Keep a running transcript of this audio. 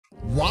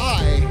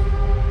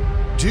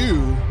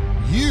do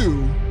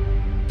you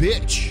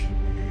bitch?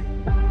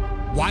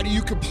 Why do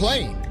you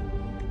complain?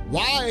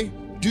 Why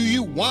do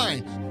you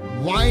whine?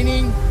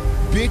 Whining,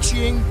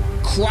 bitching,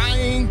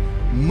 crying,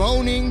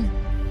 moaning,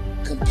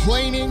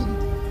 complaining.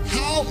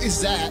 How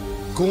is that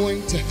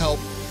going to help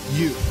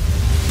you?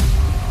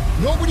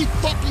 Nobody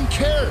fucking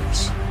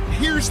cares.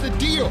 Here's the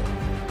deal.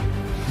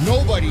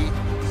 Nobody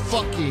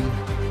fucking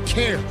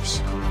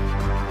cares.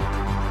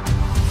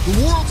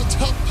 The world's a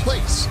tough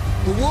place.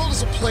 The world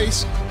is a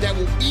place that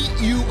will eat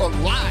you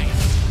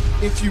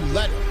alive if you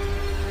let it.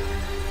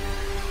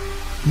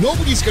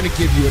 Nobody's gonna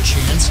give you a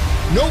chance.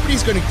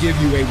 Nobody's gonna give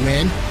you a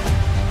win.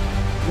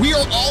 We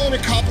are all in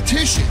a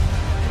competition.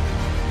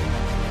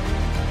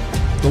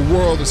 The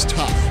world is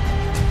tough.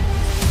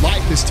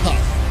 Life is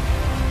tough.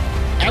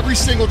 Every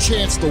single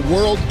chance the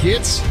world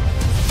gets,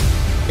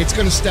 it's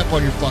gonna step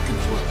on your fucking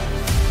throat.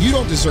 You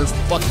don't deserve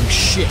fucking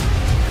shit.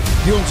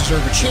 You don't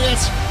deserve a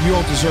chance. You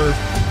don't deserve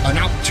an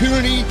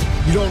opportunity.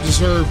 You don't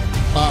deserve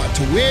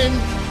to win.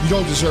 You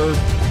don't deserve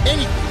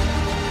anything.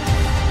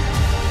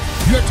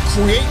 You have to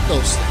create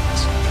those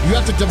things. You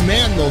have to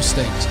demand those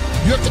things.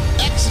 You have to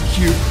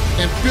execute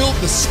and build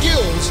the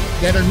skills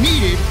that are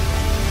needed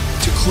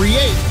to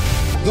create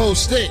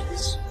those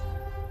things.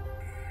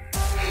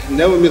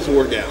 Never miss a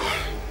workout.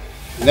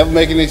 Never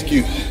make an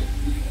excuse.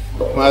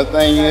 My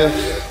thing is,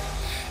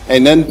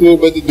 ain't nothing to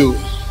it but to do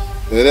it.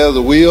 If there's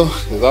a will,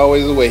 there's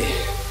always a way.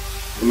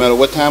 No matter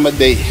what time of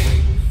day,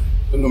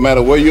 no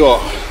matter where you are,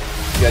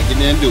 you gotta get in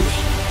there and do it.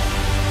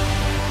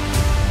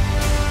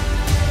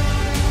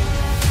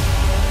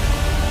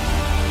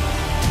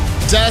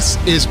 Success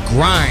is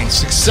grind.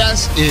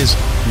 Success is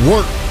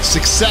work.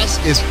 Success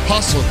is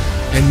hustle.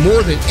 And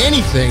more than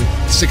anything,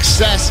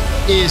 success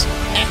is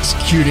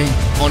executing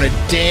on a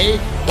day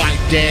by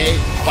day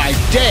by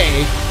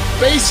day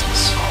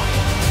basis.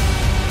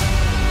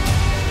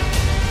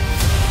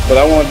 But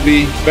I want to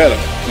be better,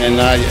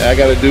 and I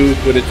got to do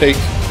what it takes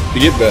to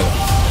get better.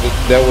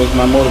 That was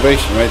my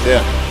motivation right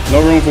there. No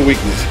room for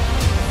weakness.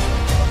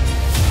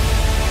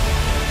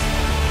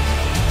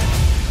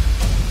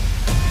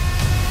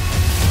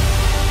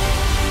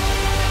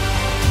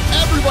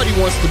 Everybody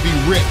wants to be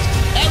ripped.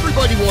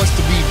 Everybody wants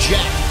to be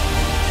jacked.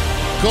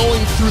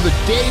 Going through the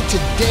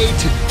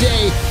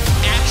day-to-day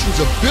actions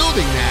of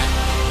building that,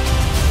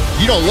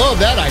 you don't love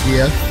that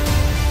idea.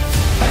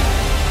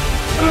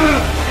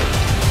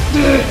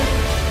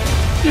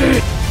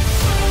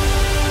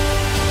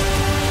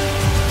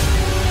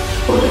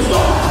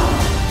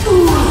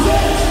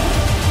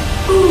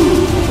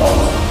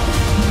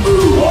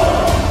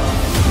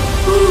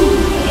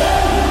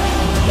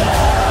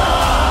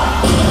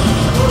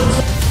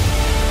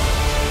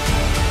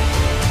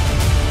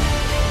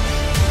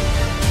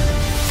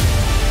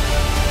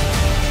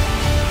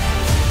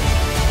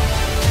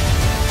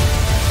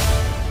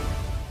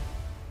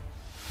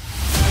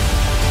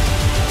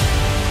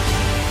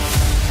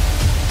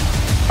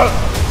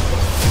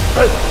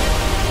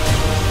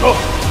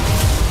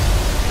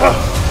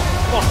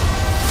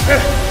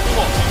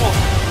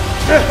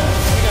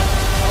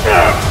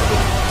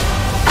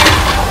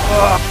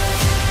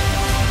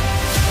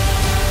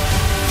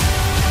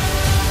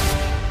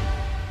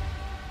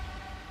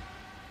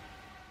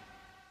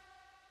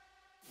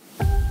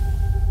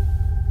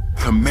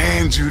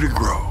 Command you to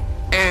grow.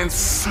 And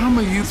some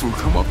of you will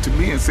come up to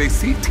me and say,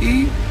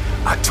 CT,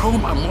 I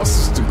told my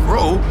muscles to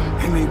grow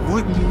and they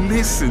wouldn't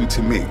listen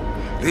to me.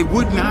 They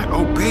would not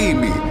obey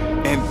me.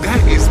 And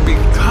that is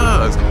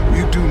because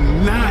you do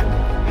not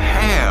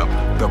have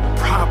the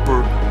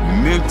proper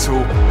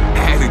mental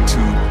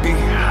attitude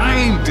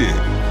behind it.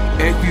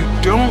 If you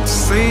don't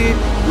say it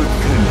with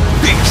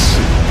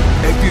conviction,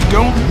 if you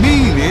don't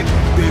mean it,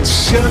 then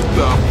shut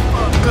the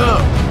fuck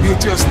up. You're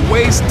just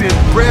wasting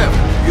breath.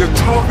 You're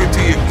talking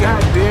to your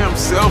goddamn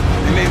self,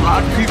 and they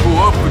lock people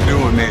up for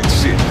doing that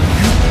shit.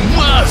 You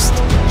must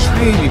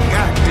train your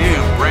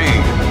goddamn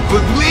brain.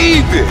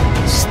 Believe it.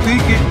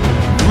 Speak it.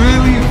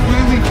 Really,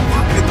 really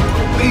fucking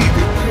believe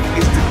it. That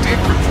is the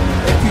difference.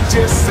 If you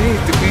just say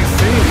it to be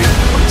saying it,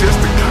 or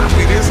just to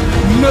copy this,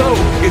 no,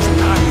 it's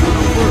not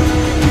gonna work.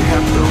 You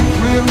have to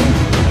really,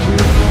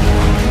 really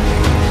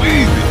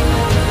believe it.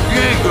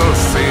 You ain't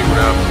gonna say it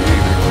without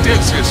believing it. Then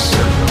just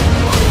shut the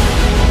fuck up.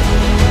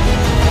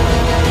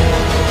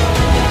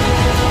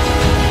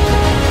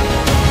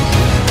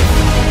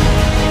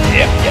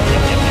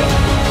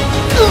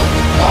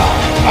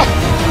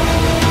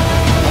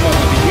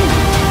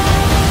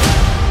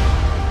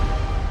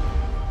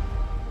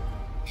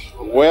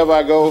 Wherever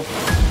I go,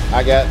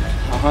 I got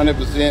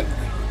 100%,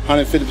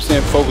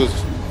 150%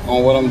 focus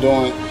on what I'm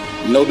doing,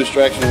 no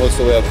distraction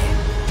whatsoever.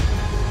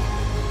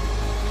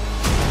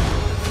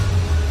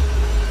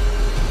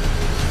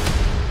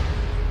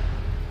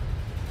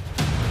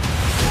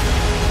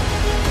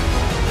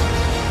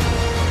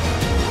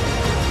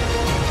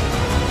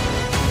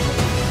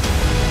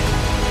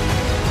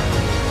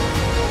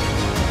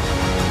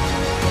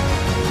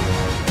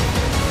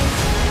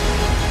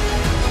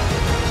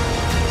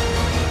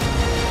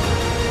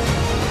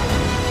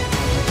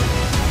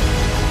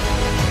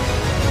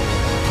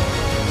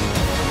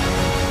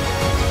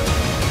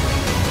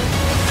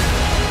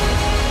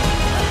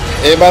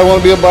 Everybody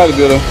want to be a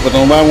bodybuilder, but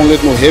nobody want to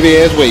lift no heavy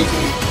ass weight.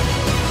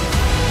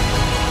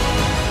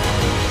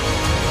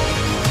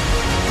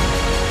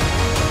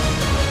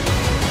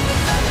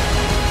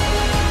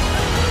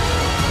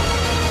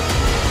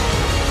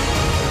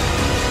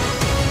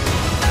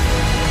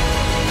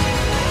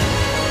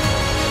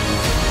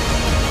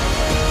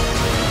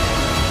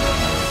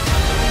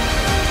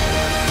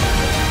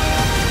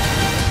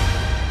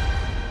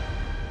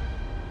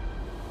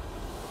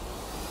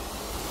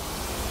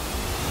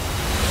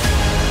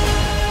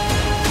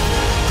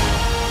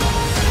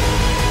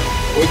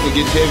 Weight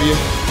gets heavier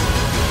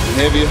and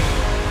heavier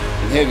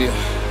and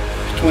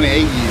heavier.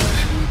 28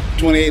 years,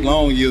 28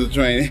 long years of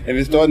training, and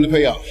it's starting to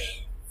pay off.